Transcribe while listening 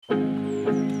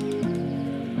I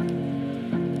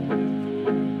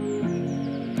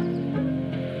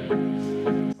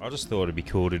just thought it'd be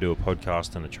cool to do a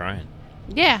podcast on a train.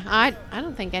 Yeah, I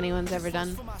don't think anyone's ever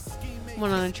done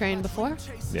one on a train before.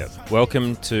 Yeah.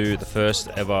 Welcome to the first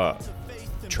ever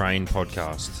train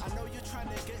podcast.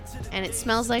 And it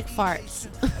smells like farts.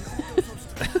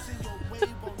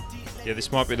 Yeah,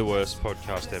 this might be the worst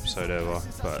podcast episode ever,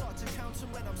 but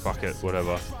fuck it,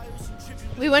 whatever.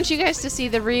 We want you guys to see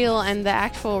the real and the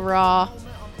actual raw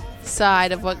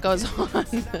side of what goes on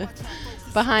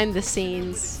behind the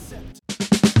scenes.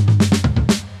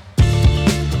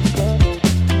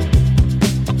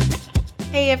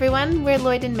 Hey everyone, we're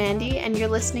Lloyd and Mandy, and you're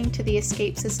listening to the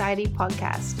Escape Society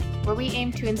podcast, where we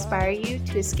aim to inspire you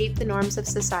to escape the norms of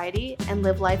society and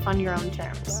live life on your own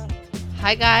terms.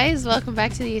 Hi guys, welcome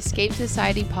back to the Escape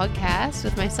Society podcast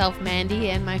with myself Mandy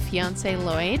and my fiance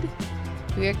Lloyd.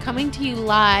 We are coming to you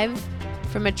live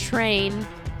from a train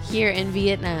here in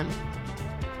Vietnam.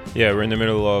 Yeah, we're in the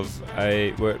middle of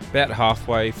we're about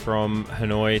halfway from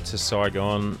Hanoi to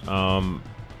Saigon,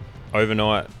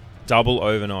 double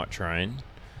overnight train.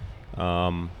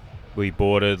 We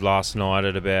boarded last night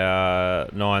at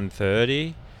about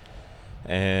 9:30,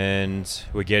 and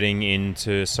we're getting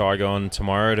into Saigon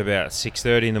tomorrow at about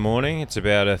 6:30 in the morning. It's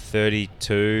about a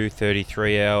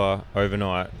 33 hour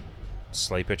overnight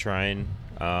sleeper train.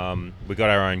 We got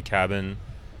our own cabin,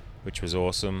 which was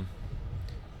awesome.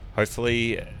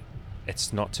 Hopefully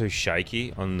it's not too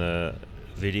shaky on the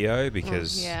video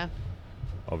because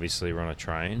obviously we're on a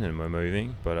train and we're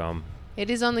moving, but it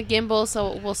is on the gimbal,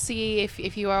 so we'll see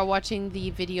if you are watching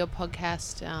the video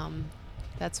podcast.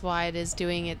 That's why it is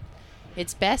doing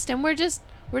its best, and we're just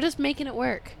making it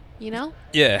work, you know?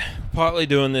 Yeah, partly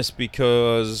doing this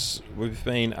because we've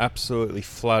been absolutely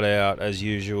flat out as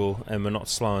usual, and we're not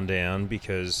slowing down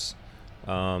because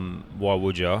why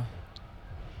would ya?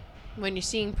 When you're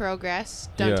seeing progress,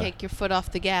 don't take your foot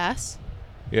off the gas.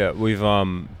 Yeah, we've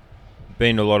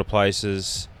been to a lot of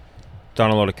places, done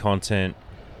a lot of content.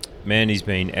 Mandy's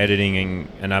been editing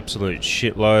an absolute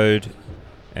shitload,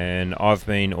 and I've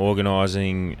been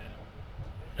organising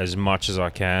as much as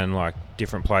I can, like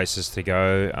different places to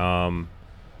go.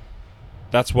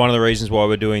 That's one of the reasons why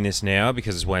we're doing this now,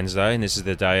 because it's Wednesday and this is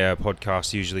the day our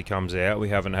podcast usually comes out. We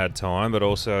haven't had time, but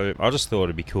also I just thought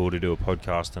it'd be cool to do a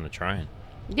podcast on a train.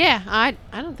 Yeah, I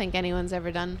don't think anyone's ever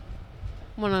done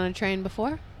one on a train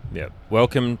before. Yeah.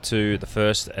 Welcome to the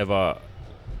first ever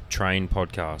train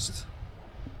podcast.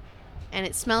 And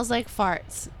it smells like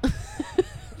farts.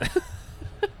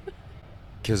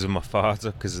 Because of my farts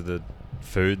or because of the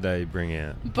food they bring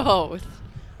out? Both,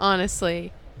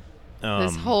 honestly.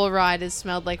 This whole ride has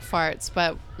smelled like farts,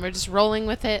 but we're just rolling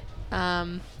with it.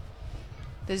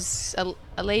 There's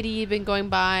a lady been going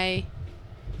by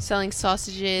selling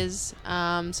sausages,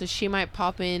 so she might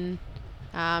pop in.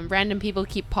 Random people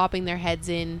keep popping their heads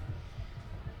in.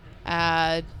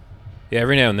 Yeah,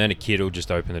 every now and then a kid will just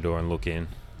open the door and look in.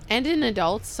 And in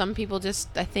adults, some people just,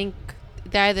 I think,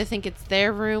 they either think it's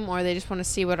their room or they just want to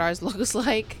see what ours looks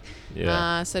like.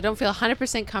 Yeah. So don't feel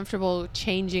 100% comfortable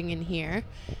changing in here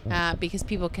because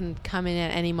people can come in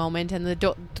at any moment. And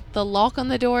the lock on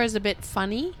the door is a bit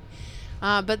funny.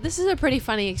 But this is a pretty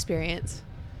funny experience.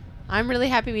 I'm really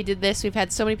happy we did this. We've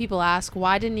had so many people ask,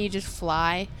 why didn't you just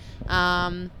fly?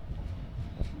 Why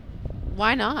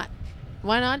not?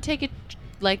 Why not take it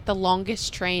like the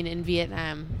longest train in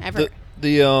Vietnam ever?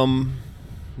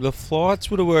 The flights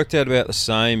would have worked out about the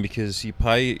same because you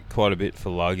pay quite a bit for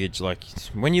luggage. Like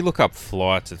when you look up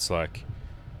flights, it's like,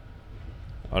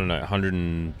 I don't know,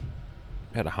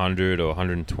 about 100 or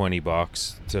 120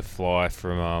 bucks to fly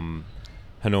from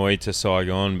Hanoi to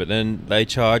Saigon, but then they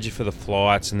charge you for the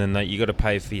flights, and then you got to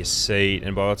pay for your seat,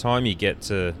 and by the time you get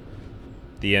to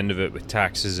the end of it with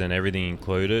taxes and everything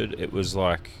included, it was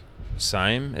like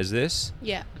same as this.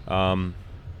 Yeah.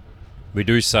 We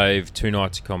do save 2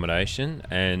 nights accommodation,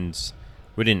 and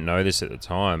we didn't know this at the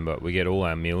time, but we get all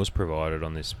our meals provided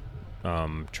on this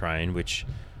train, which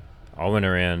I went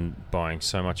around buying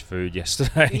so much food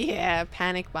yesterday. Yeah,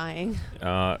 panic buying.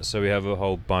 So we have a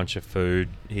whole bunch of food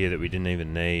here that we didn't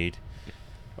even need.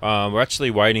 We're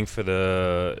actually waiting for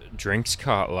the drinks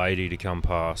cart lady to come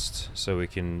past so we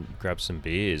can grab some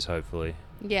beers, hopefully.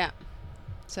 Yeah.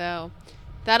 So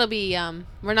that'll be,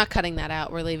 we're not cutting that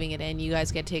out. We're leaving it in. You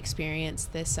guys get to experience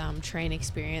this train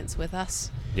experience with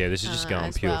us. Yeah, this is just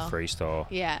going pure freestyle.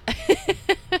 Yeah.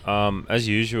 As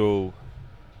usual,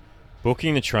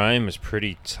 booking the train was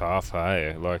pretty tough,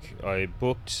 hey? Like, I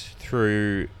booked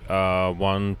through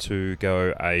One to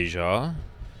Go Asia,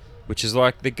 which is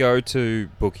like the go-to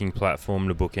booking platform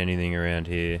to book anything around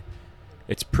here.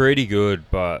 It's pretty good,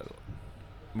 but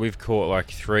we've caught like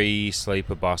 3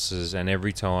 sleeper buses, and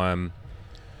every time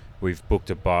we've booked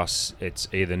a bus, it's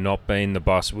either not been the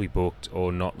bus we booked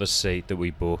or not the seat that we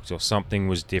booked, or something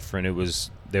was different.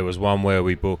 There was one where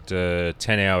we booked a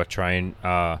 10-hour train,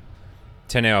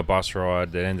 10-hour bus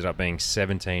ride that ended up being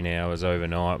 17 hours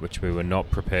overnight, which we were not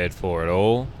prepared for at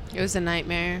all. It was a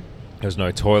nightmare. There was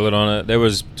no toilet on it. There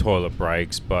was toilet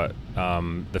breaks, but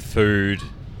the food,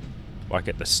 like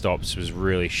at the stops, was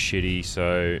really shitty.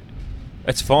 So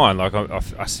it's fine. Like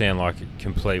I sound like a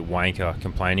complete wanker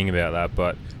complaining about that,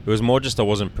 but it was more just I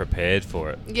wasn't prepared for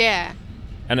it. Yeah.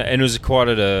 And it was quite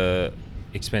a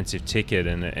expensive ticket,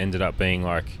 and it ended up being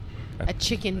like a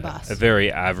chicken bus. A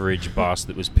very average bus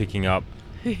that was picking up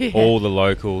all the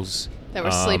locals that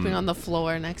were sleeping on the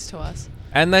floor next to us.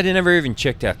 And they never even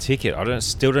checked our ticket.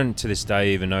 Still don't to this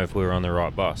day even know if we were on the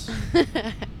right bus.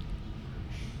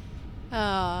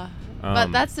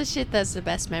 But that's the shit that's the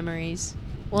best memories.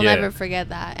 We'll never forget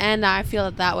that. And I feel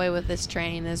it that way with this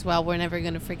train as well. We're never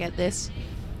going to forget this.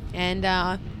 And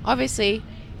obviously,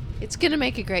 it's going to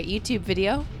make a great YouTube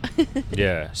video.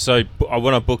 Yeah. So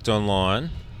when I booked online,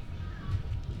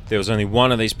 there was only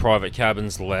one of these private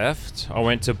cabins left. I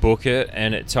went to book it,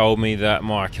 and it told me that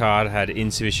my card had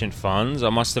insufficient funds. I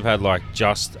must have had like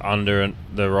just under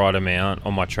the right amount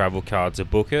on my travel card to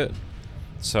book it.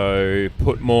 So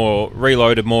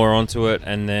reloaded more onto it,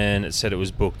 and then it said it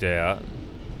was booked out.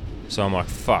 So I'm like,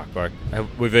 fuck, like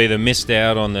we've either missed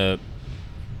out on the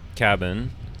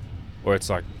cabin, or it's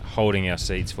like holding our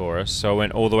seats for us. So I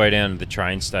went all the way down to the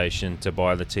train station to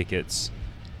buy the tickets.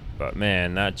 But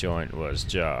man, that joint was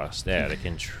just out of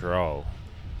control.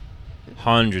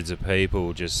 Hundreds of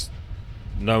people, just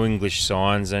no English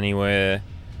signs anywhere.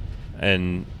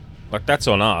 And like that's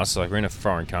on us. Like we're in a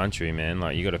foreign country, man.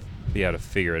 Like you got to be able to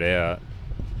figure it out.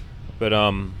 But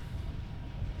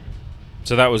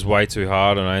so that was way too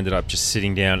hard, and I ended up just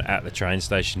sitting down at the train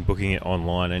station booking it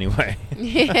online anyway.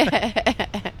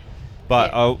 Yeah.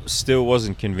 But I still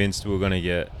wasn't convinced we were going to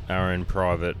get our own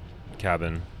private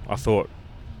cabin. I thought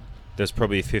there's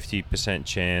probably a 50%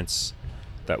 chance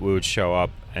that we would show up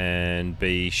and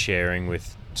be sharing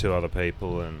with 2 other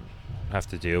people and have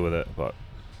to deal with it. But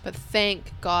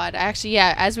thank God. Actually,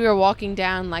 yeah, as we were walking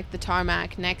down like the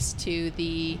tarmac next to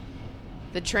the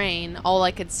train, all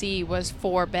I could see was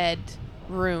 4-bed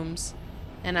rooms.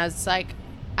 And I was like,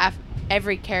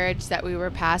 every carriage that we were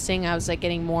passing, I was like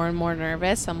getting more and more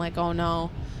nervous. I'm like, oh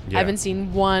no. Yeah. I haven't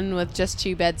seen one with just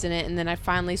 2 beds in it, and then I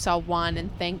finally saw one, and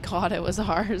thank God it was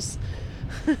ours.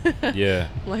 Yeah.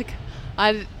 Like,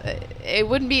 it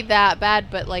wouldn't be that bad,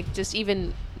 but like just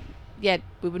even, we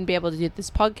wouldn't be able to do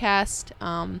this podcast.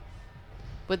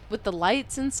 With the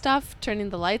lights and stuff,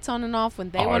 turning the lights on and off when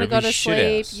they want to go to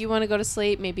sleep, you want to go to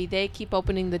sleep. Maybe they keep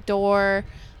opening the door,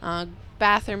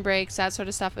 bathroom breaks, that sort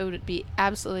of stuff. It would be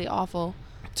absolutely awful.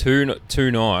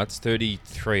 2 nights,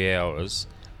 33 hours.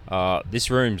 This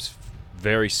room's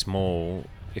very small.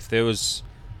 If there was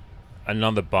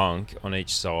another bunk on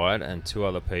each side and 2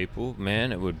 other people,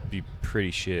 man, it would be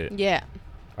pretty shit. Yeah.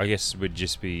 I guess we'd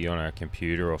just be on our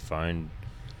computer or phone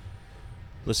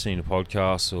listening to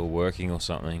podcasts or working or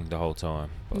something the whole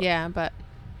time.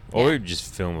 Or we'd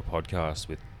just film a podcast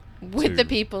with the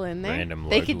people in there. Random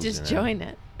they could just join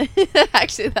it.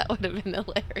 Actually, that would have been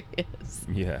hilarious.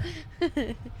 Yeah.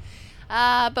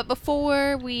 But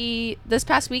before this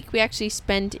past week, we actually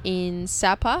spent in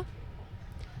Sapa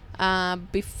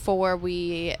before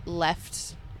we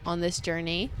left on this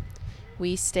journey.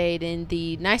 We stayed in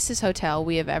the nicest hotel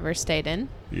we have ever stayed in.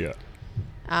 Yeah.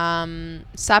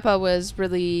 Sapa was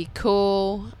really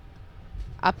cool,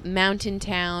 up mountain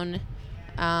town.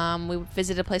 We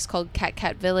visited a place called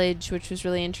Cat Village, which was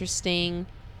really interesting.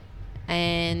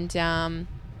 And I'm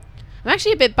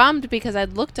actually a bit bummed because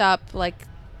I'd looked up like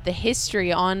the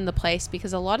history on the place,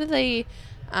 because a lot of the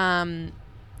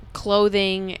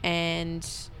clothing and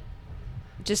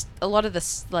just a lot of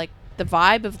the like the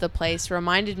vibe of the place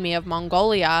reminded me of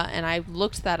Mongolia, and I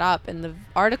looked that up, and the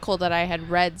article that I had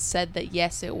read said that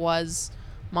yes, it was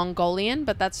Mongolian,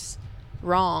 but that's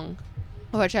wrong,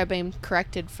 which I've been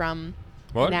corrected from.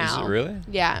 What? Now. Is it really?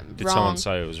 Yeah. Did wrong. someone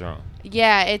say it was wrong?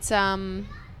 Yeah, it's I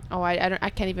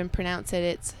can't even pronounce it.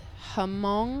 It's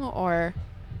Hamong or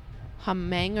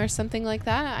Hameng or something like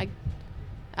that.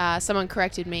 Someone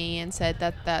corrected me and said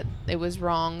that it was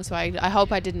wrong, so I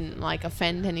hope I didn't like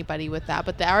offend anybody with that.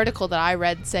 But the article that I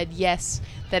read said yes,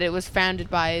 that it was founded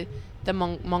by the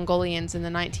Mongolians in the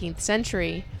 19th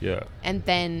century. Yeah. And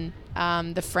then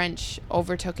the French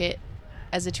overtook it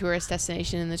as a tourist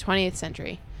destination in the 20th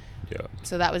century. Yeah.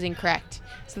 So that was incorrect.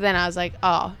 So then I was like,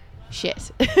 oh,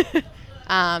 shit.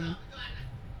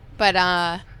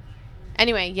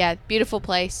 Anyway, yeah, beautiful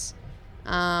place.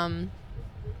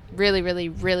 Really, really,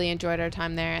 really enjoyed our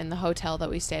time there, and the hotel that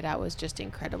we stayed at was just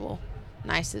incredible.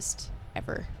 Nicest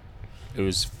ever. It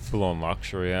was full on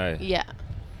luxury, eh? Yeah.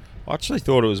 I actually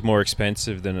thought it was more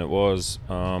expensive than it was.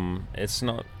 It's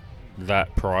not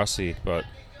that pricey, but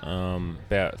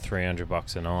about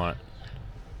 $300 a night.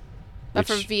 But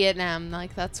for Vietnam,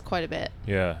 like, that's quite a bit.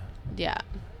 Yeah. Yeah.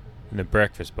 And the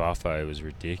breakfast buffet was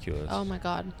ridiculous. Oh my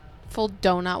god. Full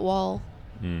donut wall.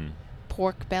 Mm.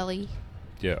 Pork belly.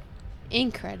 Yeah.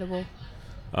 Incredible.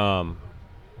 I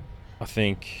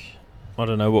think, I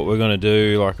don't know what we're going to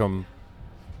do. Like, I'm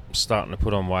starting to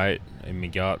put on weight in my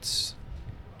guts.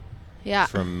 Yeah.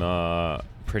 From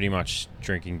pretty much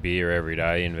drinking beer every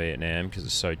day in Vietnam because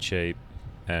it's so cheap.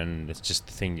 And it's just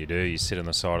the thing you do. You sit on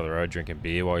the side of the road drinking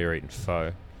beer while you're eating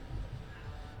pho.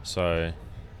 So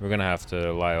we're going to have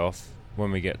to lay off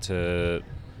when we get to...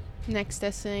 Next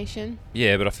destination.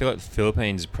 Yeah, but I feel like the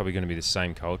Philippines is probably going to be the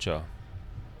same culture.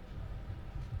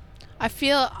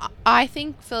 I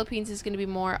think Philippines is going to be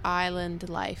more island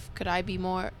life. Could I be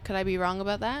wrong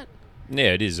about that?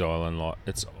 Yeah, it is island like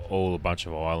it's all a bunch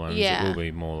of islands. Yeah. It will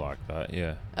be more like that,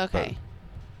 yeah. Okay.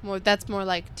 That's more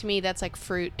like, to me, that's like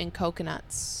fruit and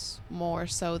coconuts more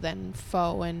so than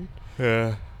pho and...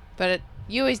 Yeah. But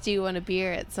you always do want a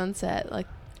beer at sunset. Like,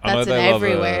 I know that's an they love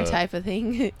everywhere type of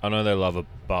thing. I know they love a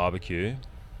barbecue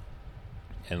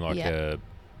and like a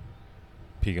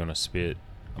pig on a spit.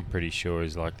 I'm pretty sure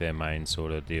is like their main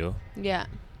sort of deal. Yeah.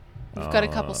 We've got a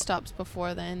couple stops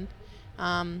before then.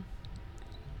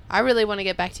 I really want to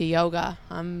get back to yoga.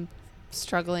 I'm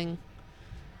struggling.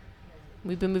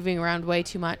 We've been moving around way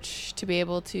too much to be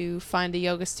able to find a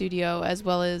yoga studio, as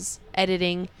well as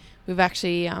editing. We've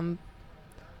actually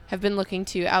have been looking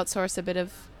to outsource a bit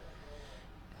of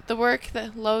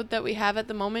the load that we have at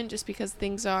the moment, just because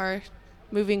things are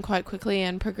moving quite quickly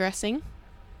and progressing.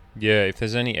 Yeah, if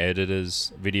there's any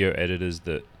video editors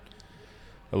that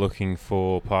are looking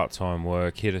for part-time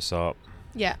work, hit us up.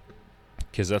 Yeah.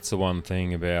 Because that's the one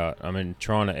thing about,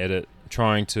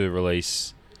 trying to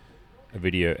release a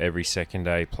video every second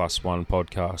day plus one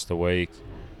podcast a week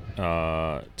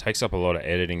takes up a lot of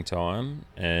editing time,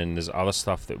 and there's other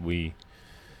stuff that we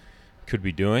could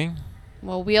be doing.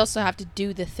 Well, we also have to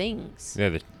do the things.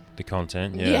 Yeah, the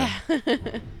content, yeah.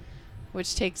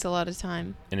 Which takes a lot of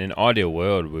time. In an ideal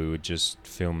world, we would just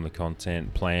film the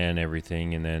content, plan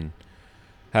everything, and then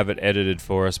have it edited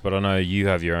for us. But I know you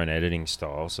have your own editing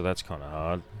style, so that's kind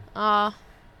of hard.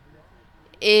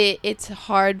 It's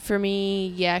hard for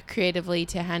me, creatively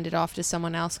to hand it off to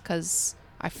someone else, because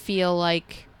I feel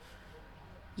like,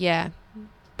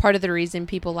 part of the reason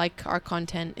people like our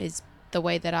content is the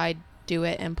way that I do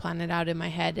it and plan it out in my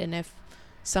head. And if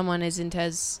someone isn't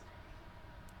as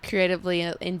creatively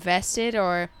invested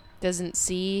or doesn't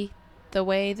see the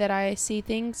way that I see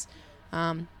things,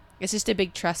 it's just a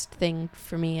big trust thing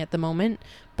for me at the moment.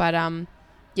 But I'm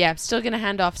still gonna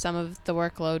hand off some of the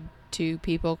workload to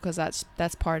people, because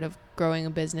that's part of growing a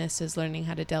business, is learning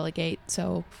how to delegate.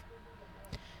 So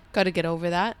got to get over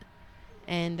that.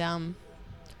 And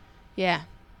we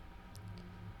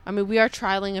are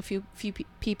trialing a few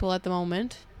people at the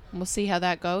moment, and we'll see how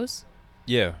that goes.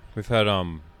 Yeah, we've had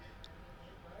a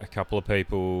couple of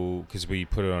people, because we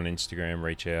put it on Instagram,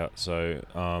 reach out. So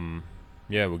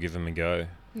we'll give them a go.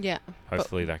 Yeah.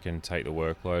 Hopefully that can take the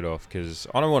workload off, because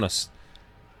I don't want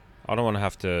to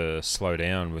have to slow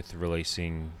down with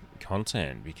releasing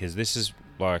content, because this is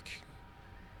what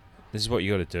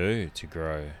you got to do to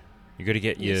grow. You got to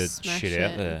get your shit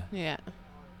out there. Yeah.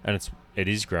 And it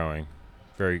is growing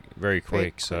very, very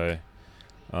quick. So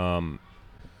all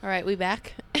right, we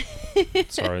back.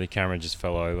 Sorry, the camera just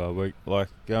fell over. We're like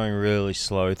going really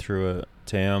slow through a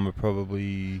town. We're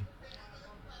probably,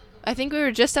 I think we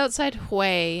were just outside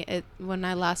Hue when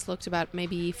I last looked, about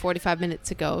maybe 45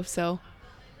 minutes ago. So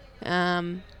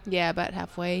about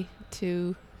halfway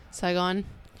to Saigon.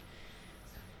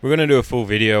 We're going to do a full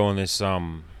video on this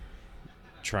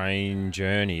train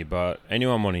journey, but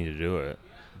anyone wanting to do it,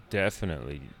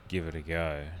 definitely give it a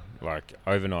go. Like,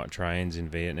 overnight trains in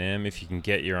Vietnam, if you can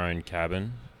get your own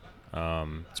cabin,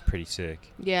 it's pretty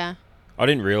sick. Yeah. I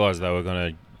didn't realise they were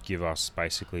going to give us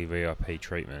basically VIP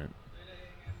treatment.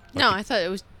 I thought it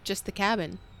was just the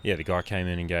cabin. Yeah, the guy came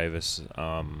in and gave us,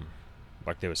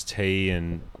 there was tea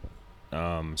and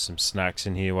some snacks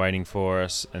in here waiting for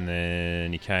us, and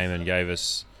then he came and gave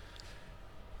us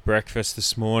breakfast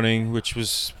this morning, which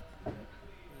was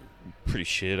pretty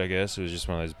shit, I guess. It was just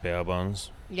one of those bao buns.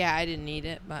 Yeah, I didn't eat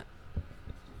it, but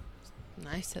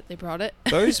nice that they brought it.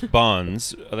 Those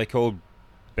buns, are they called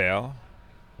bao?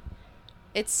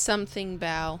 It's something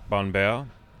bao. Bun bao?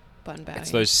 bun bao.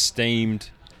 It's those steamed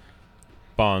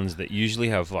buns that usually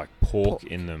have like pork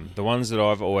in them. The ones that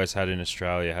I've always had in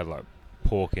Australia had like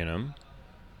pork in them,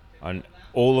 and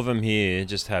all of them here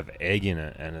just have egg in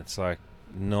it, and it's like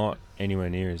not anywhere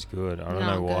near as good. I don't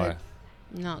Not know why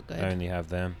good. Not good. they only have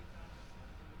them.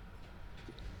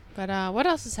 But what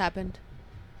else has happened?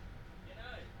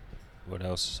 What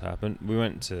else has happened? We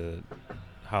went to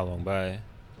Halong Bay.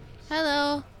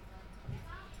 Hello.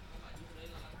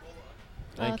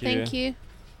 Thank Thank you.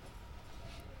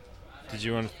 Did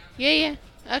you want? Yeah.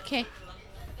 Okay.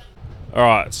 All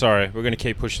right, sorry. We're going to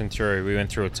keep pushing through. We went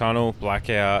through a tunnel,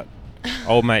 blackout.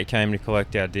 Old mate came to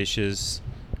collect our dishes.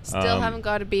 Still haven't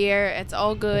got a beer. It's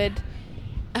all good.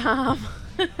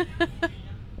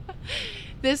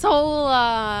 This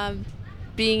whole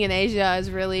being in Asia has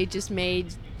really just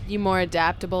made you more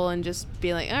adaptable and just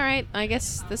be like, all right, I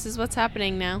guess this is what's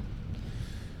happening now.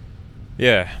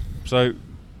 Yeah. So,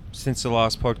 since the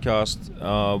last podcast,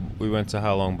 we went to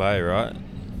Halong Bay, right?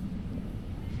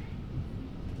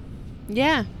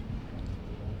 Yeah.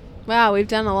 Wow, we've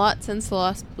done a lot since the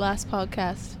last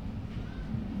podcast.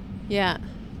 Yeah.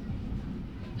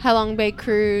 Halong Bay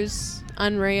cruise,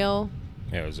 unreal.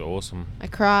 Yeah, it was awesome. I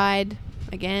cried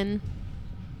again.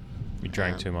 We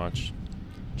drank too much.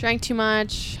 Drank too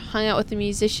much, hung out with the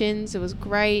musicians. It was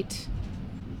great.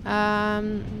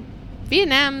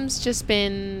 Vietnam's just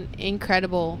been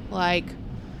incredible. Like,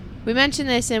 we mentioned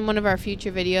this in one of our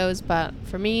future videos, but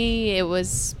for me, it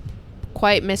was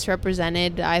quite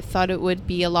misrepresented. I thought it would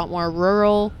be a lot more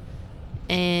rural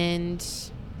and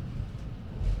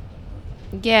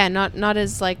yeah, not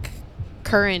as like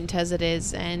current as it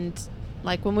is. And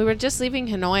like when we were just leaving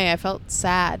Hanoi, I felt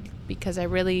sad because I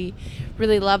really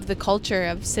love the culture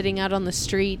of sitting out on the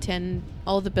street and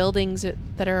all the buildings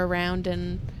that are around,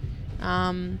 and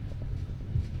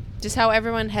just how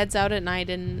everyone heads out at night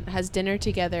and has dinner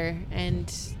together.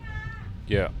 And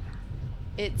Yeah.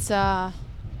 it's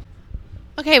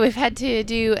okay, we've had to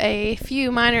do a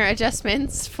few minor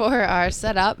adjustments for our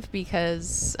setup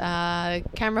because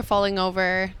camera falling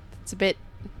over,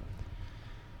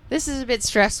 this is a bit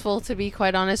stressful, to be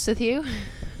quite honest with you.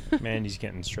 Mandy's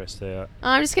getting stressed out.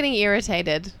 I'm just getting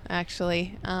irritated,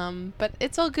 actually. But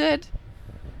it's all good.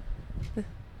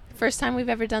 First time we've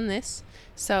ever done this.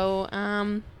 So,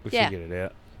 We yeah. figured it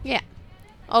out. Yeah.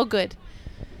 All good.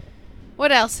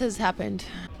 What else has happened?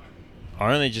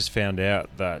 I only just found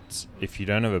out that if you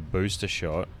don't have a booster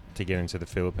shot to get into the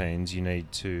Philippines, you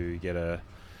need to get a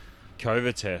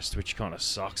COVID test, which kind of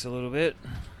sucks a little bit.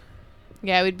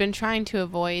 Yeah, we'd been trying to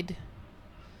avoid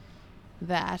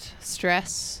that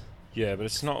stress. Yeah, but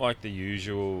it's not like the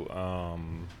usual,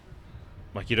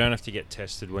 like you don't have to get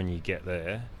tested when you get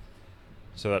there.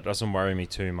 So that doesn't worry me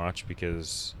too much,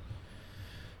 because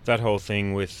that whole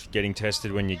thing with getting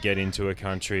tested when you get into a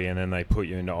country and then they put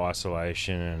you into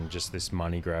isolation and just this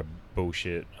money grab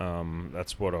bullshit,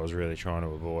 that's what I was really trying to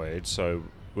avoid. So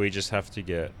we just have to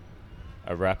get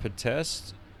a rapid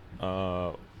test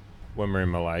when we're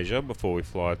in Malaysia before we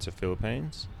fly to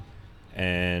Philippines.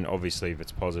 And obviously if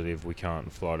it's positive, we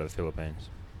can't fly to the Philippines.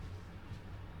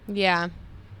 Yeah.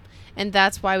 And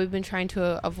that's why we've been trying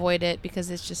to avoid it, because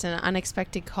it's just an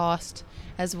unexpected cost,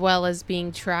 as well as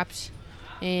being trapped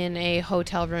in a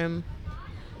hotel room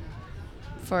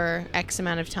for X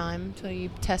amount of time till you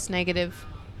test negative.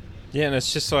 Yeah, and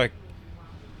it's just like,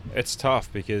 it's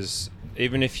tough because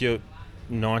even if you're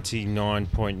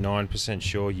 99.9%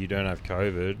 sure you don't have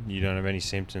COVID, you don't have any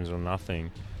symptoms or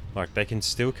nothing, like they can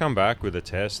still come back with a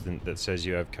test that says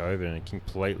you have COVID, and it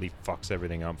completely fucks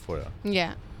everything up for you.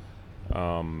 Yeah.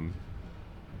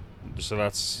 So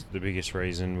that's the biggest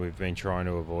reason we've been trying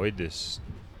to avoid this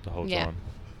the whole time.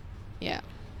 Yeah.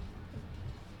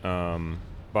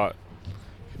 But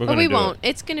we won't.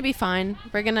 It's going to be fine.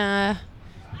 We're going to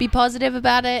be positive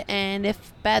about it, and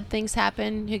if bad things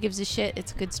happen, who gives a shit?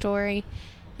 It's a good story,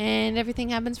 and everything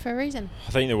happens for a reason.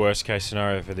 I think the worst case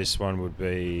scenario for this one would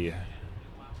be,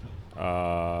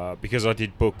 because I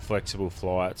did book flexible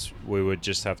flights, we would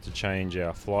just have to change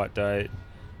our flight date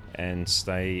and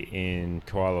stay in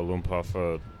Kuala Lumpur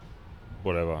for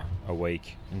whatever, a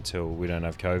week, until we don't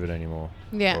have COVID anymore.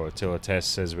 Yeah. Or until a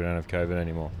test says we don't have COVID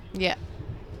anymore. Yeah.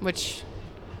 Which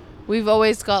we've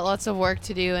always got lots of work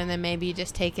to do, and then maybe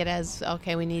just take it as,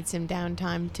 okay, we need some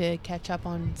downtime to catch up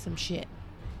on some shit.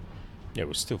 Yeah,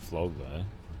 we'll still vlog though.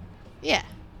 Yeah.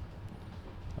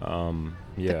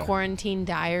 Yeah. The quarantine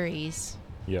diaries.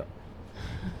 Yeah.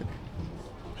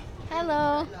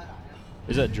 Hello.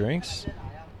 Is that drinks?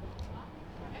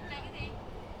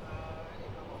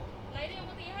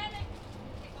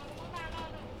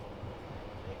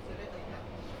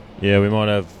 Yeah, we might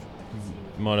have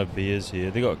might have beers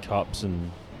here. They got cups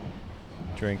and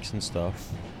drinks and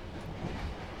stuff.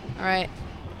 All right.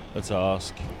 Let's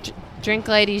ask. Drink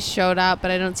ladies showed up, but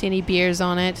I don't see any beers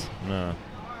on it. No.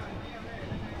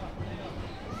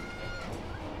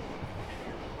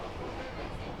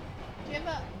 Do you have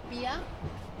a beer?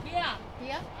 Beer?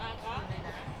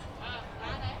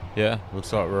 Yeah,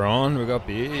 looks like we're on. We got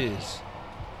beers.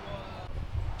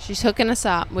 She's hooking us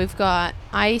up. We've got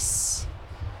ice,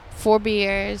 4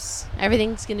 beers.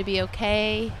 Everything's going to be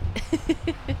okay.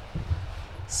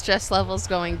 Stress levels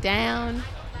going down.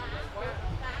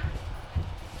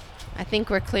 I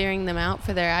think we're clearing them out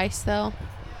for their ice, though.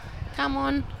 Come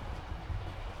on.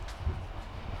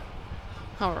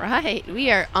 All right. We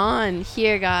are on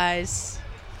here, guys.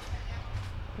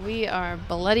 We are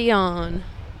bloody on.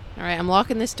 All right. I'm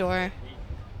locking this door.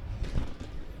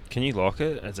 Can you lock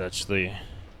it? That's the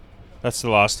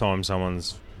last time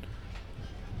someone's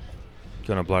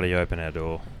gonna bloody open our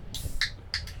door.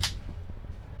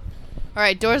 All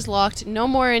right. Door's locked. No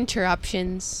more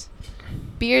interruptions.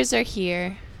 Beers are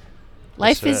here.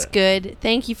 Life is good.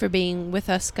 Thank you for being with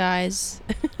us, guys.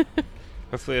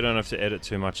 Hopefully I don't have to edit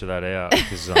too much of that out,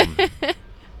 because,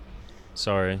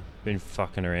 sorry, been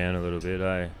fucking around a little bit,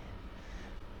 eh?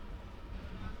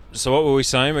 So what were we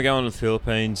saying? We're going to the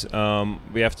Philippines.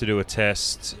 We have to do a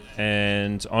test,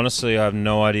 and honestly, I have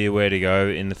no idea where to go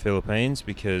in the Philippines,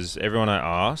 because everyone I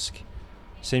ask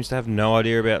seems to have no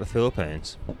idea about the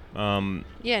Philippines.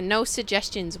 Yeah, no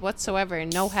suggestions whatsoever.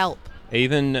 No help.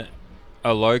 Even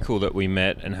a local that we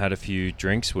met and had a few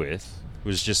drinks with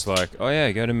was just like, oh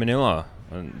yeah, go to Manila,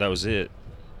 and that was it.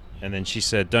 And then she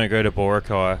said, don't go to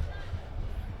Boracay.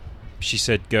 She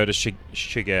said go to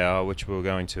Siargao, which we were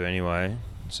going to anyway.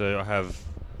 So I have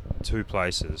 2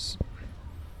 places,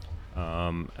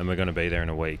 and we're going to be there in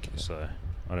a week, so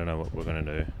I don't know what we're going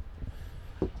to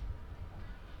do.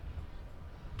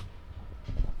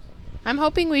 I'm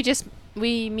hoping we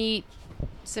meet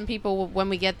some people when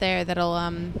we get there that'll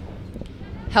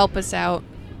help us out.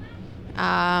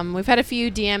 We've had a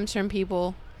few DMs from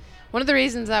people. One of the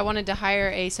reasons I wanted to hire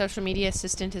a social media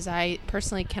assistant is I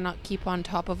personally cannot keep on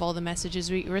top of all the messages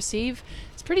we receive.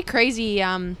 It's pretty crazy.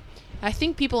 I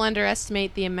think people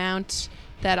underestimate the amount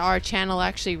that our channel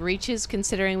actually reaches,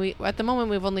 considering at the moment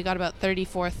we've only got about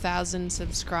 34,000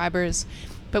 subscribers,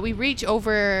 but we reach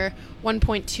over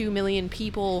 1.2 million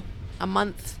people a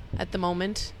month at the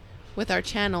moment with our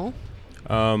channel.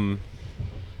 Yeah,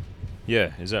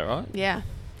 is that right? Yeah.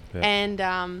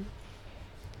 And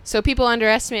so people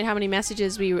underestimate how many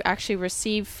messages we actually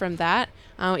receive from that,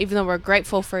 even though we're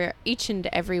grateful for each and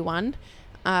every one.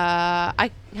 I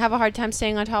have a hard time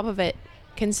staying on top of it,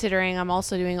 considering I'm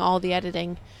also doing all the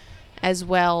editing as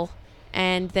well.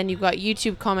 And then you've got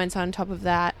YouTube comments on top of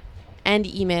that and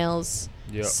emails.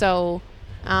 Yep. So,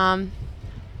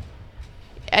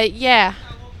 yeah,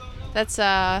 that's,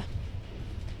 and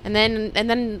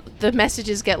then the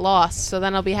messages get lost. So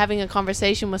then I'll be having a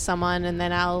conversation with someone and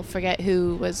then I'll forget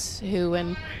who was who,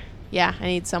 and yeah, I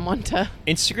need someone to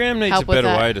Instagram needs a better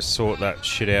way to sort that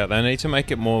shit out. They need to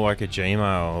make it more like a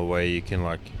Gmail, where you can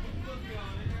like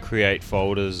create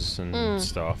folders and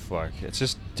stuff. Like, it's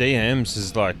just DMs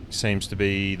is like seems to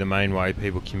be the main way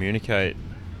people communicate,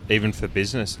 even for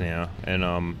business now.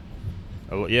 And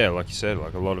yeah, like you said,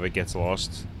 like a lot of it gets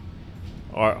lost.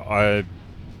 I'll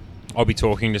be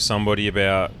talking to somebody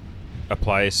about a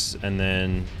place and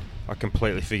then I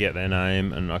completely forget their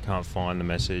name and I can't find the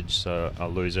message, so I'll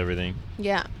lose everything.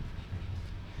 Yeah.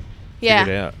 Figure it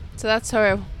out. So that's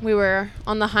how we were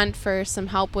on the hunt for some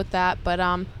help with that.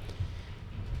 But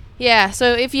yeah,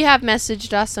 so if you have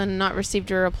messaged us and not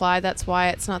received a reply, that's why.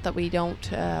 It's not that we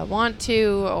don't want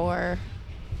to or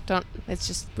don't. It's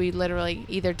just we literally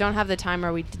either don't have the time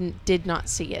or we did not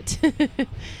see it.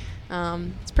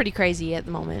 It's pretty crazy at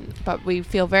the moment, but we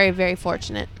feel very, very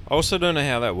fortunate. I also don't know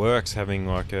how that works, having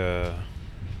like a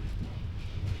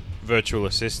virtual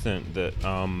assistant that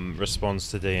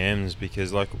responds to DMs,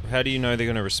 because like, how do you know they're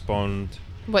going to respond?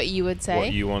 What you would say?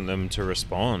 What you want them to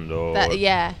respond, or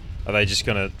yeah. Are they just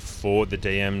going to forward the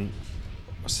DM,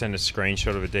 send a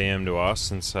screenshot of a DM to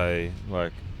us and say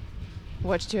like,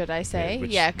 what should I say?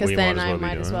 Yeah, because then I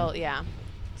might as well. Yeah.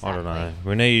 Exactly. I don't know.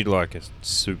 We need like a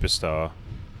superstar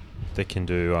that can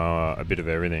do a bit of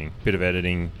everything, bit of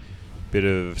editing, bit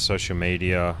of social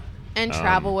media, and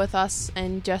travel with us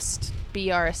and just be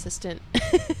our assistant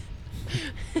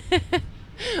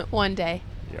one day.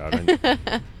 Yeah,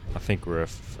 I think we're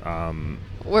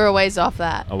a ways off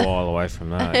that. A while away from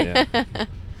that. Yeah.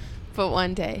 But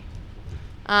one day.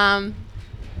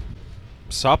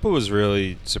 Supper was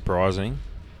really surprising.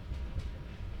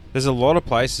 There's a lot of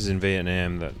places in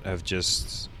Vietnam that have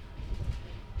just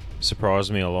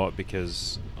surprised me a lot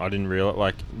because I didn't realize.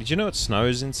 Like, did you know it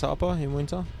snows in Sapa in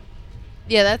winter?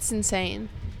 Yeah, that's insane.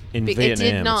 In It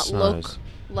Vietnam, did not snows. look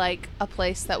like a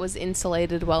place that was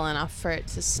insulated well enough for it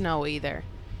to snow either.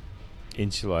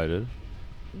 Insulated.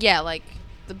 Yeah, like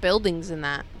the buildings and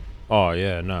that. Oh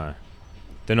yeah, no,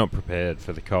 they're not prepared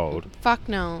for the cold. Fuck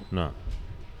no. No,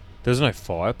 there's no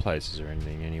fireplaces or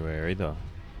anything anywhere either.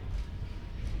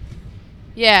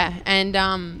 Yeah, and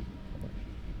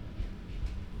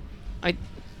I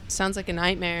sounds like a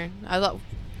nightmare. I love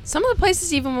some of the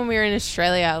places, even when we were in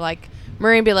Australia, like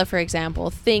Merimbula, for example,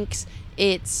 thinks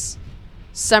it's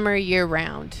summer year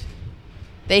round.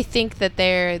 They think that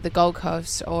they're the Gold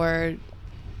Coast or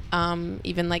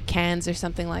even like Cairns or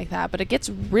something like that, but it gets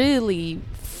really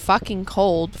fucking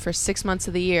cold for 6 months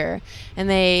of the year, and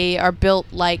they are built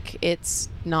like it's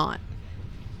not.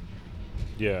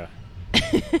 Yeah.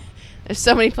 There's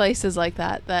so many places like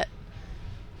that,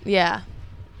 yeah.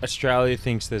 Australia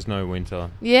thinks there's no winter.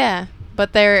 Yeah,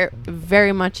 but there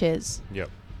very much is. Yep.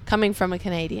 Coming from a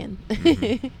Canadian.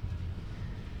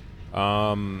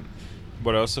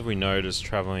 What else have we noticed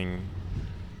traveling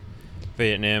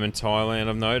Vietnam and Thailand?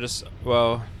 I've noticed,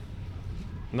 well,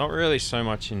 not really so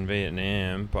much in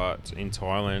Vietnam, but in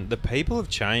Thailand, the people have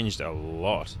changed a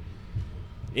lot.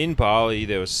 In Bali,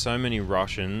 there were so many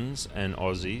Russians and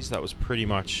Aussies. That was pretty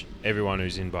much everyone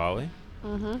who's in Bali.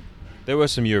 Mm-hmm. There were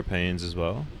some Europeans as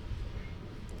well.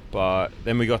 But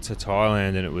then we got to Thailand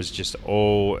and it was just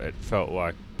it felt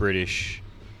like British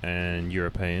and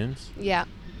Europeans. Yeah.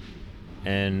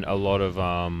 And a lot of,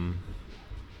 I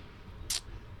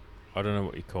don't know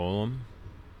what you call them.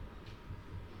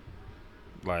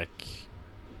 Like,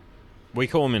 we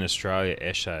call them in Australia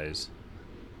Eshays.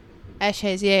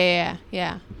 Eshays,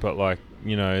 yeah. But like,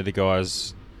 you know, the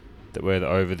guys that wear the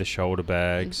over-the-shoulder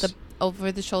bags. The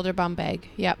over-the-shoulder bum bag,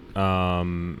 yep.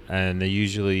 And they're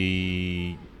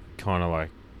usually kind of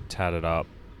like tatted up,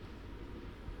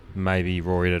 maybe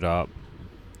roided up.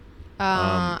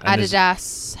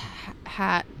 Adidas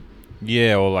hat.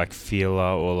 Yeah, or like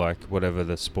Fila or like whatever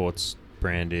the sports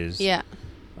brand is. Yeah.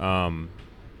 And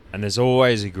there's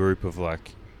always a group of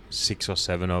like 6 or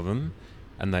 7 of them,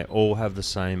 and they all have the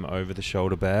same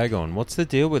over-the-shoulder bag on. What's the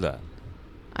deal with that?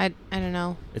 I don't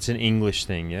know. It's an English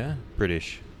thing, yeah?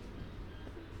 British.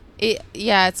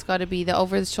 It's got to be the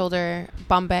over-the-shoulder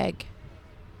bum bag.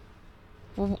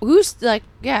 Who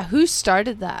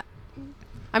started that?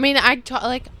 I mean,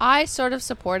 I sort of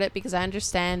support it because I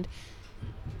understand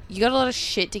you got a lot of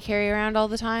shit to carry around all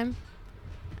the time,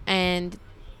 and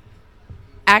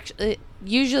actually,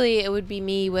 usually it would be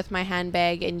me with my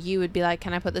handbag, and you would be like,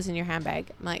 "Can I put this in your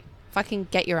handbag?" I'm like, "Fucking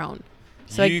get your own."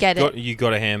 So I get it. You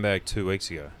got a handbag 2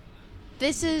 weeks ago.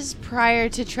 This is prior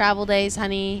to travel days,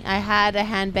 honey. I had a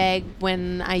handbag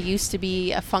when I used to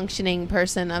be a functioning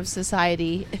person of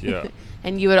society. Yeah.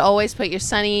 And you would always put your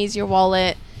sunnies, your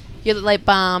wallet, your lip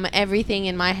balm, everything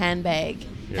in my handbag.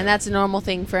 Yeah. And that's a normal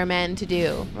thing for a man to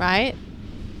do, right?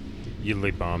 Your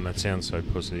lip balm, that sounds so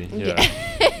pussy. Yeah.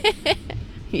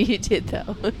 You did,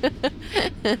 though.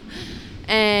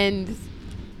 And,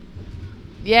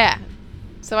 yeah.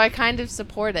 So I kind of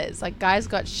support it. It's like guys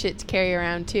got shit to carry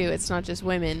around, too. It's not just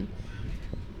women.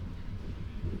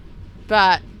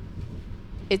 But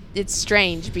it's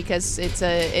strange because it's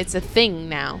a thing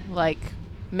now. Like,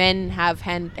 men have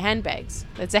handbags.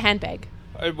 It's a handbag.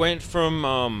 It went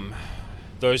from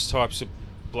those types of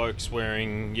blokes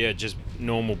wearing, just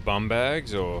normal bum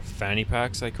bags or fanny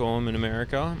packs, they call them in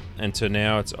America, and to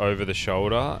now it's over the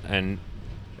shoulder, and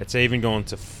it's even gone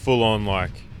to full on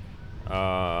like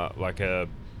a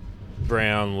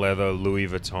brown leather Louis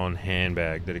Vuitton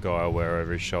handbag that a guy will wear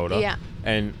over his shoulder. Yeah.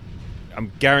 And I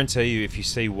guarantee you, if you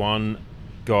see one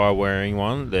guy wearing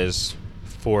one, there's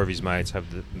 4 of his mates have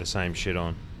the same shit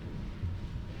on.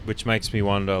 Which makes me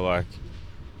wonder, like,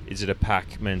 is it a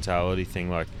pack mentality thing?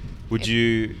 Like,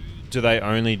 do they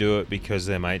only do it because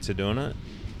their mates are doing it?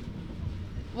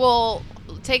 Well,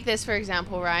 take this for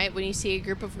example, right? When you see a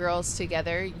group of girls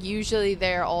together, usually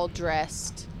they're all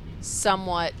dressed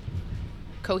somewhat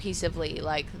cohesively.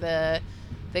 Like they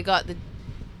got the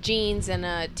jeans and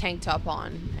a tank top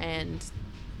on and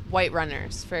white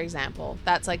runners, for example.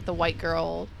 That's like the white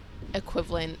girl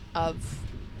equivalent of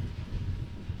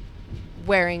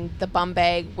wearing the bum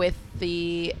bag with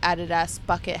the Adidas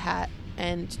bucket hat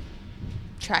and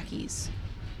trackies.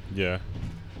 Yeah.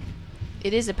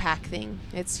 It is a pack thing.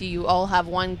 It's you all have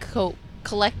one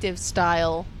collective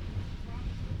style.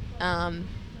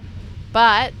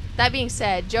 But that being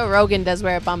said, Joe Rogan does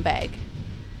wear a bum bag.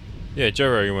 Yeah,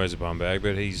 Joe Rogan wears a bum bag,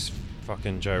 but he's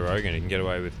fucking Joe Rogan. He can get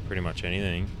away with pretty much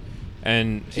anything.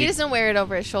 And he doesn't wear it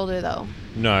over his shoulder though.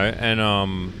 No,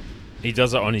 and he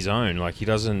does it on his own. Like, he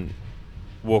doesn't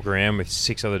walk around with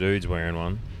 6 other dudes wearing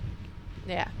one.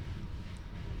 Yeah.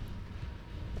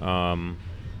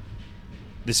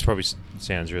 This probably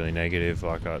sounds really negative.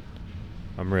 Like,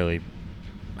 I'm really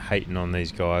hating on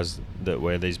these guys that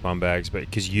wear these bum bags, but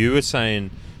because you were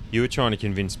trying to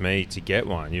convince me to get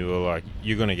one. You were like,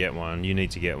 you're going to get one, you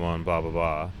need to get one, blah, blah,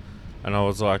 blah. And I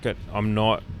was like, I'm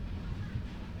not...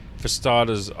 For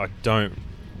starters, I don't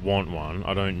want one.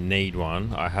 I don't need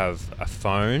one. I have a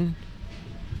phone,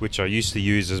 which I used to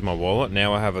use as my wallet.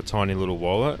 Now I have a tiny little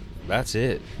wallet. That's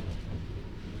it.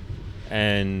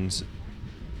 And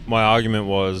my argument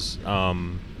was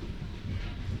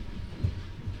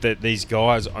that these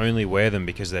guys only wear them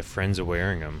because their friends are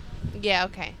wearing them. Yeah,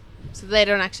 okay. So they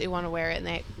don't actually want to wear it, and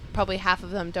they probably half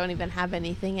of them don't even have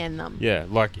anything in them. Yeah,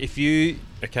 like if you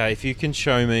can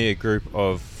show me a group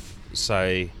of,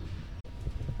 say...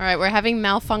 All right, we're having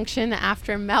malfunction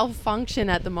after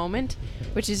malfunction at the moment,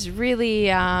 which is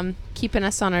really keeping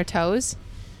us on our toes.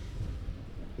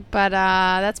 But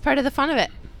that's part of the fun of it.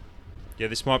 Yeah,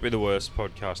 this might be the worst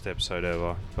podcast episode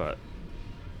ever, but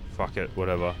fuck it,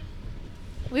 whatever.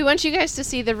 We want you guys to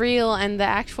see the real and the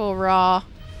actual raw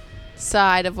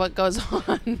side of what goes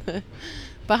on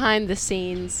behind the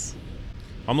scenes.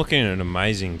 I'm looking at an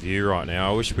amazing view right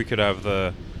now. I wish we could have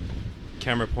the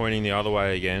camera pointing the other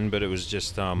way again, but it was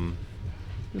just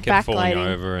kept falling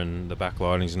over, and the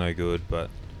backlighting's no good. But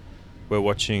we're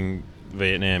watching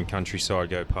Vietnam countryside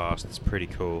go past. It's pretty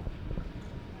cool.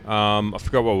 I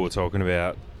forgot what we were talking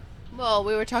about. Well,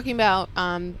 we were talking about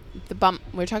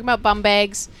bum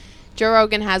bags. Joe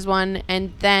Rogan has one,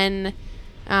 and then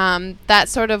that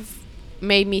sort of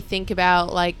made me think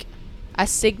about like a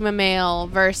Sigma male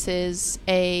versus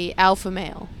a alpha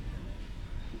male.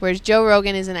 Whereas Joe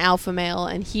Rogan is an alpha male,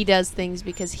 and he does things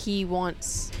because he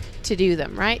wants to do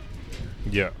them, right?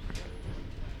 Yeah.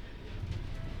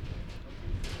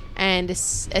 And a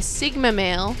Sigma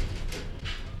male,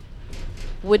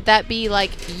 would that be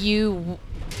like you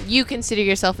consider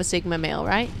yourself a Sigma male,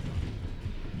 right?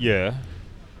 Yeah.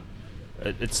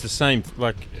 It's the same,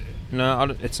 like,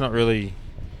 no, it's not really.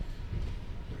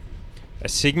 A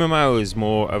Sigma male is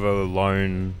more of a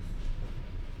lone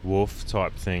wolf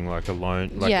type thing, like a lone,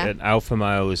 like an alpha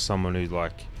male is someone who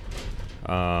like,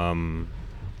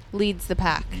 leads the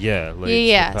pack. Yeah,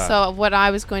 leads the pack. So what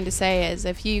I was going to say is,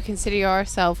 if you consider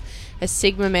yourself a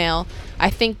Sigma male,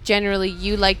 I think generally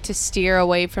you like to steer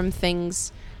away from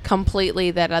things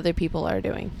completely that other people are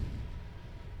doing.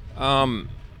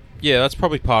 Yeah, that's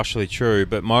probably partially true,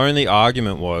 but my only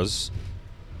argument was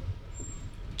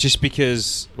just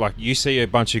because, like, you see a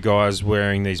bunch of guys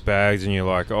wearing these bags and you're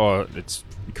like, oh, it's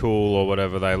cool or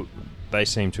whatever, they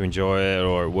seem to enjoy it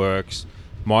or it works.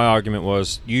 My argument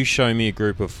was, you show me a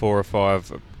group of 4 or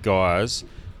 5 guys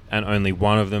and only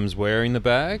one of them's wearing the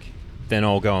bag, then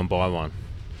I'll go and buy one.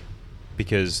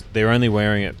 Because they're only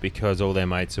wearing it because all their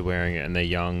mates are wearing it and they're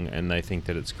young and they think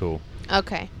that it's cool.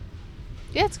 Okay.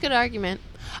 Yeah, it's a good argument.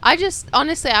 I just,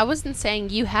 honestly, I wasn't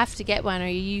saying you have to get one or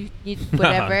you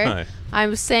whatever. No. I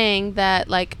was saying that,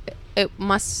 like, it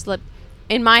must,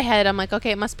 in my head, I'm like,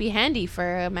 okay, it must be handy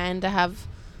for a man to have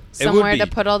somewhere to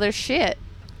put all their shit.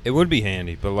 It would be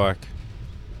handy, but, like,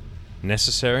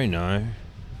 necessary? No.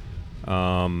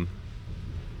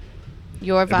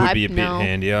 Your vibe? It would be a bit no.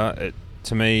 handier.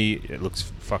 To me, it looks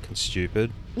fucking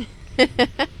stupid.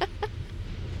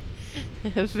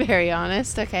 Very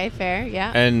honest. Okay, fair.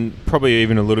 Yeah. And probably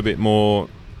even a little bit more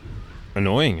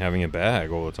annoying having a bag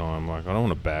all the time. Like, I don't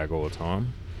want a bag all the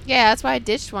time. Yeah, that's why I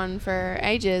ditched one for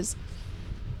ages.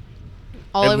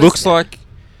 It looks like,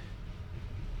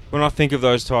 when I think of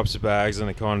those types of bags and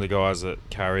the kind of guys that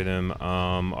carry them,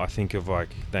 I think of, like,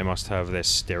 they must have their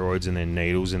steroids and their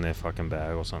needles in their fucking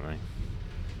bag or something.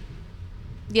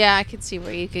 Yeah, I could see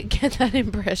where you could get that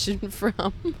impression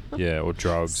from. Yeah, or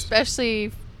drugs.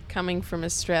 Especially coming from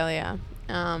Australia.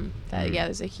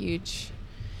 There's a huge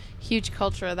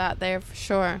culture of that there for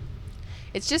sure.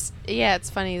 It's just, it's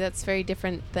funny. That's very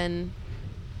different than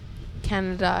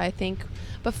Canada, I think.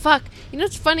 But fuck, you know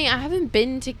what's funny? I haven't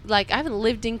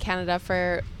lived in Canada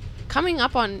for coming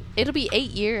up on, it'll be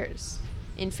 8 years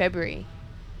in February.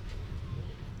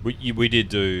 We did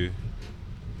do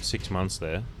 6 months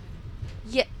there.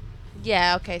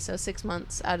 Yeah, okay, so 6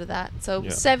 months out of that. So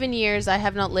 7 years I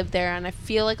have not lived there, and I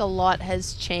feel like a lot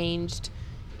has changed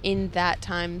in that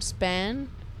time span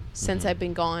since I've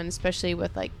been gone, especially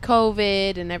with, like,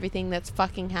 COVID and everything that's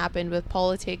fucking happened with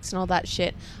politics and all that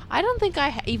shit. I don't think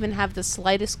I even have the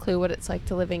slightest clue what it's like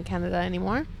to live in Canada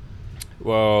anymore.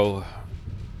 Well,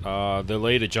 the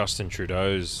leader, Justin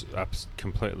Trudeau's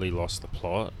completely lost the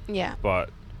plot. Yeah. But,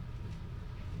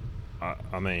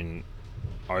 I mean,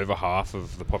 over half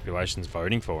of the population's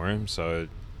voting for him, so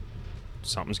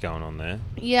something's going on there.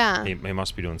 Yeah. He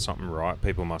must be doing something right.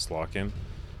 People must like him.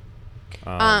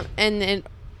 And it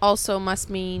also must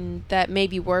mean that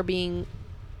maybe we're being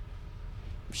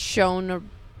shown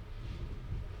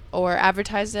or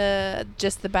advertised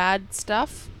just the bad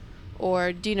stuff,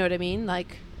 or do you know what I mean?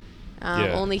 Like,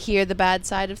 only hear the bad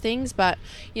side of things. But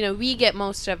we get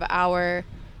most of our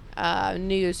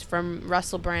news from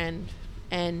Russell Brand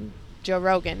and Joe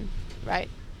Rogan, right?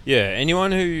 Yeah.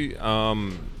 Anyone who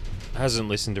hasn't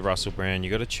listened to Russell Brand, you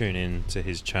got to tune in to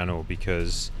his channel,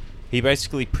 because he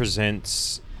basically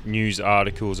presents news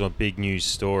articles or big news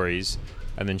stories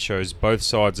and then shows both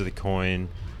sides of the coin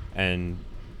and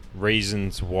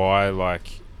reasons why,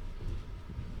 like,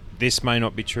 this may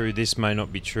not be true, this may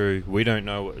not be true, we don't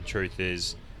know what the truth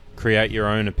is. Create your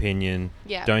own opinion.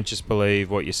 Yeah. Don't just believe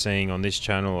what you're seeing on this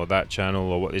channel or that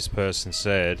channel or what this person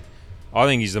said. I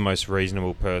think he's the most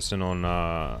reasonable person on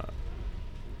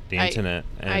the internet.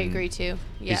 And I agree too.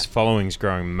 Yeah. his following's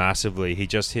growing massively. He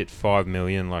just hit 5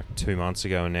 million like 2 months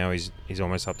ago, and now he's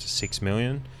almost up to 6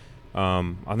 million.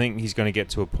 I think he's going to get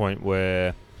to a point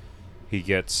where he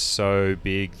gets so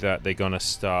big that they're going to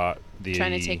start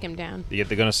trying to take him down. Yeah,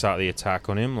 they're going to start the attack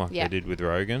on him like Yeah. they did with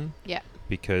Rogan. Yeah.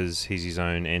 Because he's his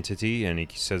own entity and he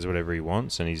says whatever he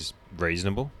wants and he's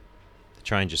reasonable. The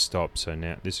train just stopped, so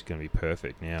now this is going to be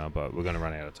perfect now, but we're going to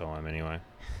run out of time anyway.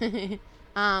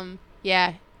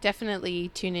 Yeah, definitely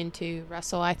tune into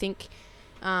Russell. I think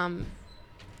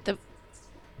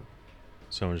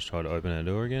Someone just tried to open our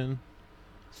door again.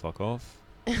 Fuck off.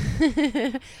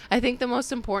 I think the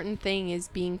most important thing is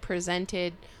being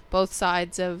presented both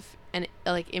sides of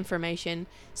information.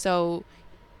 So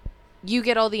you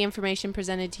get all the information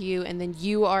presented to you, and then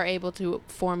you are able to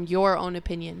form your own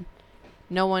opinion.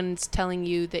 No one's telling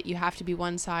you that you have to be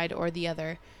one side or the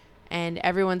other, and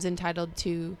everyone's entitled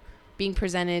to being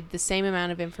presented the same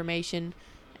amount of information,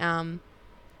 and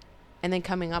then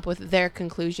coming up with their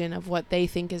conclusion of what they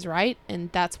think is right.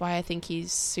 And that's why I think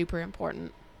he's super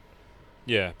important.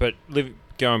 Yeah, but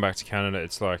going back to Canada,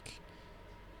 it's like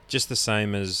just the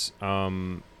same as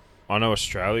I know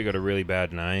Australia got a really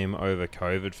bad name over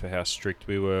COVID for how strict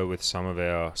we were with some of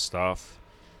our stuff.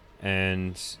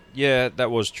 And yeah, that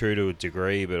was true to a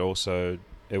degree, but also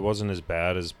it wasn't as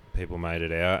bad as people made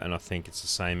it out. And I think it's the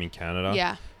same in Canada.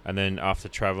 Yeah. And then after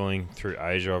traveling through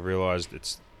Asia, I've realized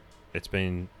it's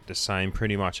been the same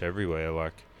pretty much everywhere.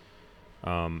 Like,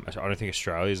 I don't think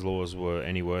Australia's laws were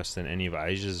any worse than any of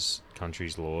Asia's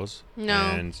countries' laws. No.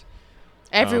 And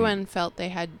everyone felt they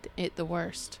had it the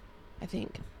worst, I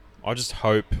think. I just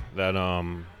hope that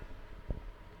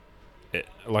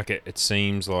it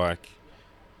seems like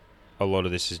a lot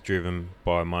of this is driven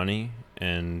by money,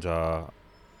 and I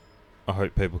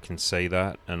hope people can see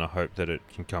that, and I hope that it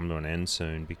can come to an end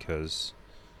soon, because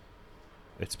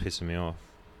it's pissing me off.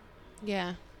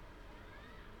 Yeah.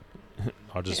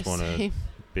 I just want to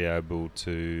be able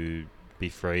to be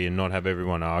free and not have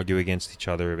everyone argue against each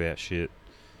other about shit.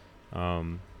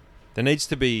 There needs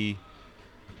to be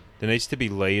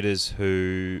leaders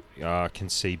who can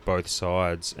see both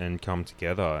sides and come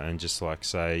together and just like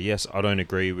say, yes, I don't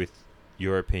agree with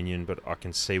your opinion, but I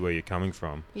can see where you're coming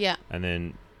from. Yeah. And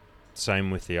then same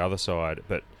with the other side.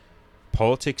 But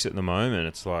politics at the moment,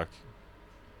 it's like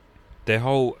their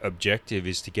whole objective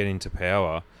is to get into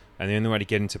power, and the only way to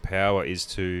get into power is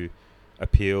to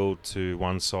appeal to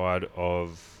one side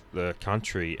of the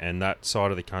country, and that side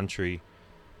of the country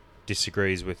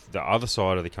disagrees with the other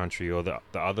side of the country or the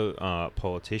other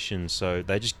politicians, so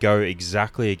they just go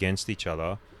exactly against each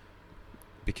other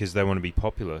because they want to be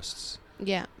populists.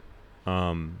 Yeah.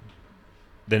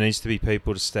 There needs to be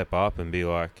people to step up and be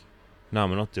like, no,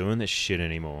 we're not doing this shit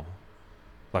anymore.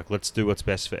 Like, let's do what's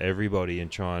best for everybody and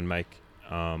try and make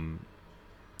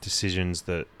decisions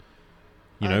that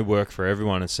work for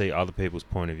everyone and see other people's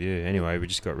point of view. Anyway, we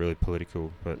just got really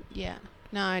political, but yeah,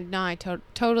 I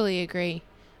totally agree.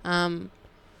 And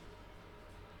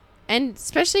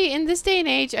especially in this day and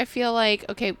age, I feel like,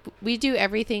 okay, we do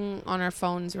everything on our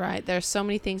phones, right? There's so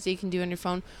many things that you can do on your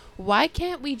phone. Why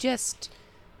can't we just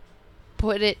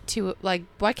put it to, like,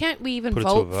 why can't we even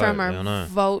vote from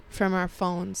our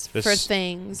phones for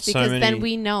things? Because then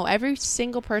we know every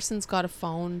single person's got a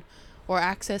phone or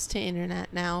access to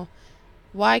internet now.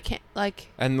 Why can't,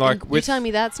 you're telling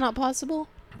me that's not possible?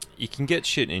 You can get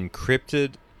shit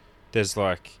encrypted. There's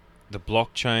like the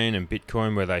blockchain and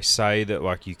Bitcoin where they say that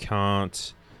like you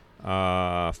can't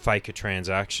fake a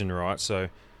transaction, right? So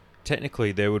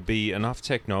technically there would be enough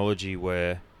technology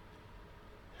where,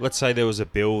 let's say there was a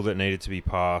bill that needed to be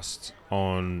passed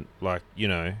on, like,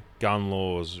 gun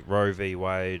laws, Roe v.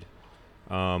 Wade,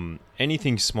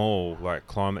 anything small like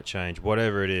climate change,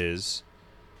 whatever it is.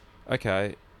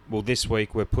 Okay, well, this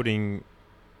week we're putting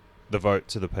the vote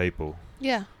to the people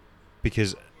Yeah.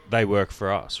 because they work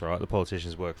for us, right? The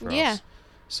politicians work for Yeah. us.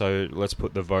 So let's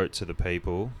put the vote to the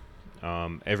people.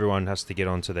 Everyone has to get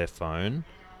onto their phone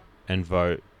and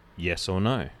vote yes or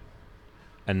no,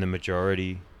 and the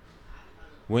majority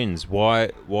wins.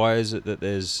 Why is it that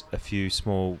there's a few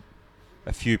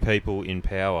people in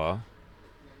power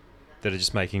that are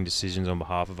just making decisions on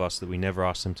behalf of us that we never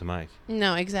asked them to make?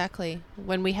 No, exactly.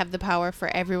 When we have the power for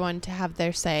everyone to have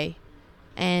their say.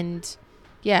 And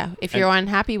yeah, if you're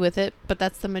unhappy with it, but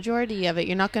that's the majority of it,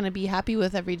 you're not going to be happy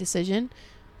with every decision,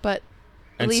 but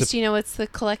at least you know it's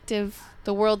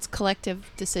the world's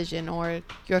collective decision, or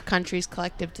your country's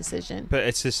collective decision. But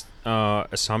it's this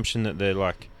assumption that they're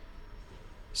like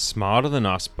smarter than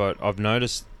us, but I've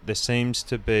noticed there seems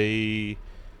to be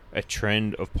a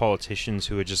trend of politicians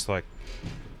who are just like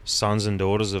sons and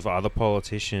daughters of other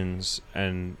politicians,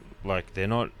 and like they're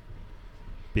not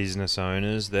business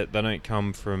owners, that they don't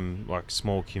come from like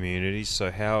small communities.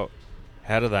 So how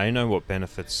do they know what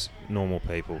benefits normal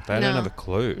people? They don't have a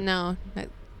clue. No,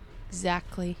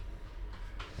 exactly.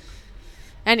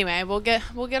 Anyway, we'll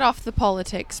get off the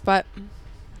politics, but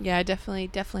yeah, I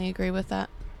definitely agree with that.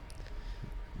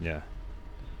 Yeah.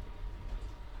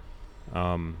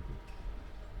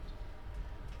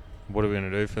 What are we going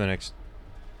to do for the next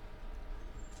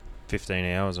 15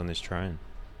 hours on this train?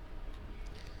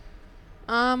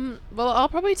 Well, I'll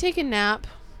probably take a nap.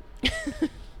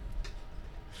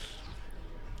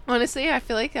 Honestly, I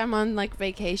feel like I'm on like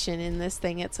vacation in this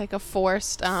thing. It's like a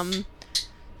forced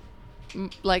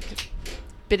like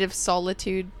bit of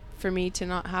solitude for me to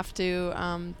not have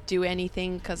to do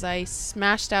anything, because I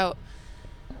smashed out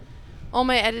all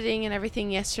my editing and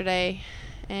everything yesterday,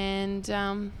 and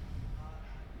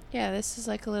yeah, this is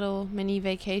like a little mini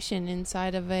vacation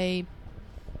inside of a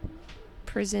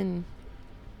prison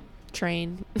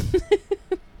train.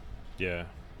 Yeah.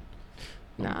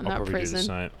 No, I'll not probably prison. do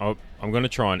the same. I'm going to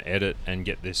try and edit and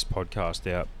get this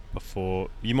podcast out before...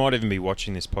 You might even be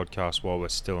watching this podcast while we're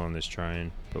still on this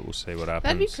train, but we'll see what happens.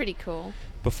 That'd be pretty cool.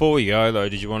 Before we go, though,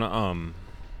 did you want to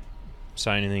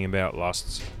say anything about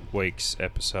last week's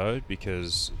episode?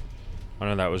 Because I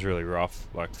know that was really rough,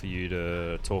 like, for you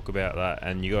to talk about that,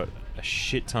 and you got a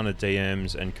shit ton of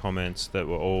DMs and comments that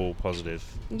were all positive.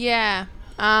 Yeah.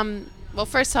 Well,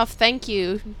 first off, thank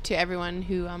you to everyone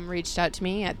who reached out to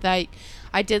me.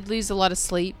 I did lose a lot of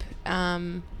sleep.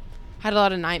 Had a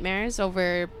lot of nightmares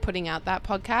over putting out that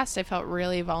podcast. I felt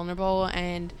really vulnerable,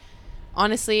 and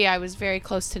honestly, I was very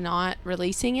close to not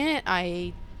releasing it.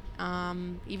 I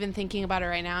even thinking about it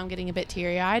right now, I'm getting a bit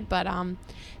teary-eyed. But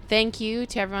thank you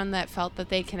to everyone that felt that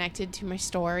they connected to my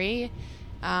story.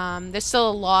 There's still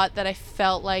a lot that I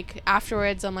felt like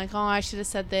afterwards. I'm like, oh, I should have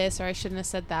said this, or I shouldn't have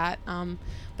said that.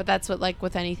 But that's what, like,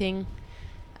 with anything.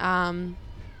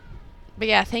 But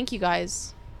yeah, thank you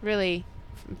guys. Really,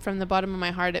 from the bottom of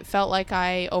my heart, it felt like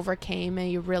I overcame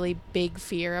a really big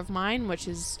fear of mine, which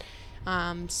is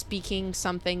speaking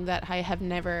something that I have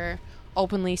never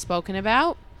openly spoken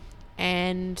about.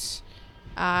 And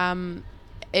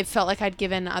it felt like I'd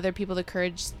given other people the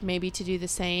courage maybe to do the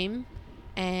same.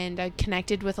 And I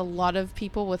connected with a lot of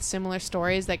people with similar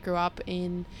stories that grew up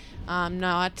in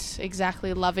not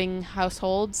exactly loving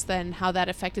households, then how that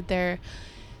affected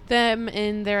them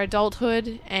in their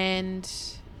adulthood. And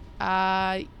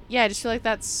yeah, I just feel like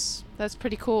that's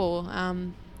pretty cool.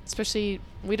 Especially,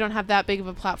 we don't have that big of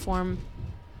a platform,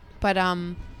 but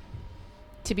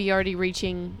to be already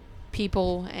reaching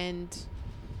people and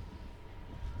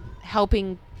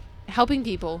helping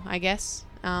people, I guess.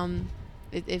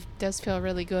 It does feel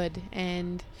really good,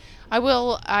 and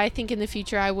I think in the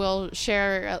future I will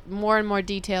share more and more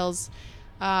details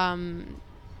in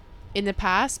the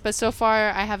past, but so far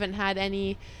I haven't had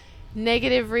any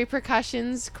negative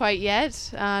repercussions quite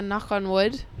yet. Knock on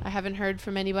wood. I haven't heard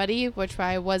from anybody, which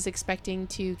I was expecting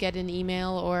to get an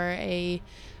email or a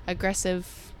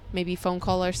aggressive maybe phone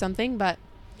call or something, but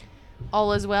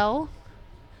all is well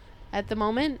at the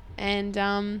moment.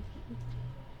 And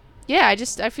yeah,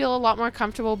 I feel a lot more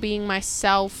comfortable being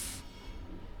myself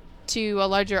to a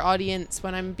larger audience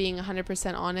when I'm being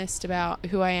 100% honest about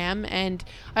who I am. And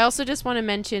I also just want to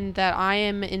mention that I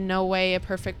am in no way a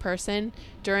perfect person.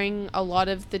 During a lot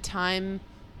of the time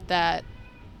that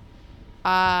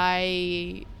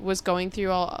I was going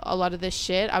through a lot of this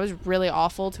shit, I was really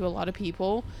awful to a lot of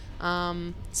people,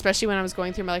 especially when I was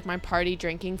going through my party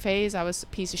drinking phase. I was a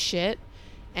piece of shit.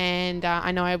 And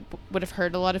I know I would have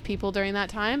hurt a lot of people during that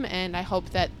time. And I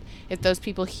hope that if those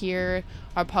people hear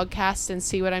our podcast and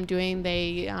see what I'm doing,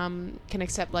 they can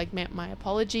accept like my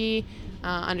apology,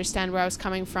 understand where I was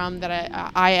coming from,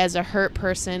 that I as a hurt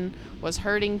person was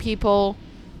hurting people.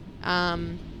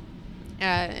 And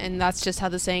that's just how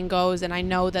the saying goes. And I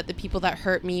know that the people that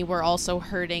hurt me were also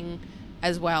hurting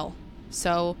as well.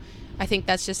 So I think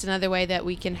that's just another way that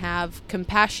we can have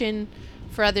compassion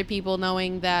for other people,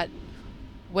 knowing that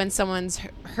when someone's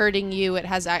hurting you, it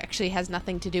actually has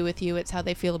nothing to do with you. It's how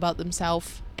they feel about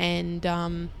themselves. And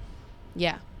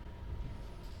yeah.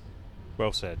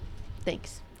 Well said.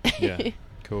 Thanks. Yeah.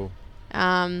 Cool.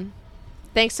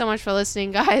 Thanks so much for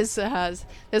listening, guys.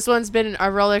 This one's been a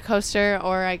roller coaster,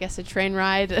 or I guess a train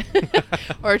ride,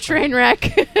 or a train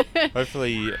wreck.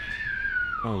 Hopefully,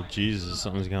 oh Jesus,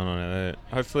 something's going on out there.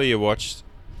 Hopefully you watched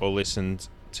or listened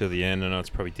to the end. I know it's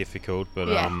probably difficult, but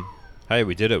Yeah. Hey,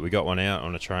 we did it. We got one out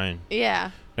on a train.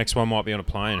 Yeah. Next one might be on a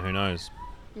plane. Who knows?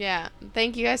 Yeah.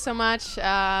 Thank you guys so much.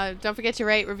 Don't forget to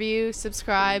rate, review,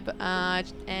 subscribe,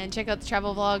 and check out the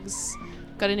travel vlogs.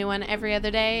 Got a new one every other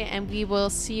day, and we will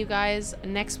see you guys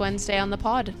next Wednesday on the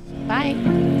pod. Bye.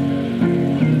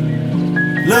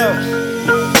 Look,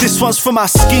 this one's for my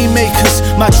scheme makers,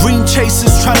 my dream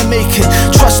chasers trying to make it.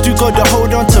 Trust you gotta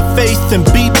hold on to faith and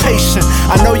be patient.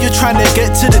 I know you're trying to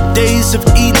get to the days of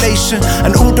elation,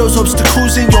 and all those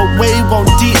obstacles in your way won't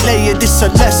delay it. It's a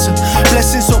lesson,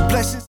 blessings on blessings.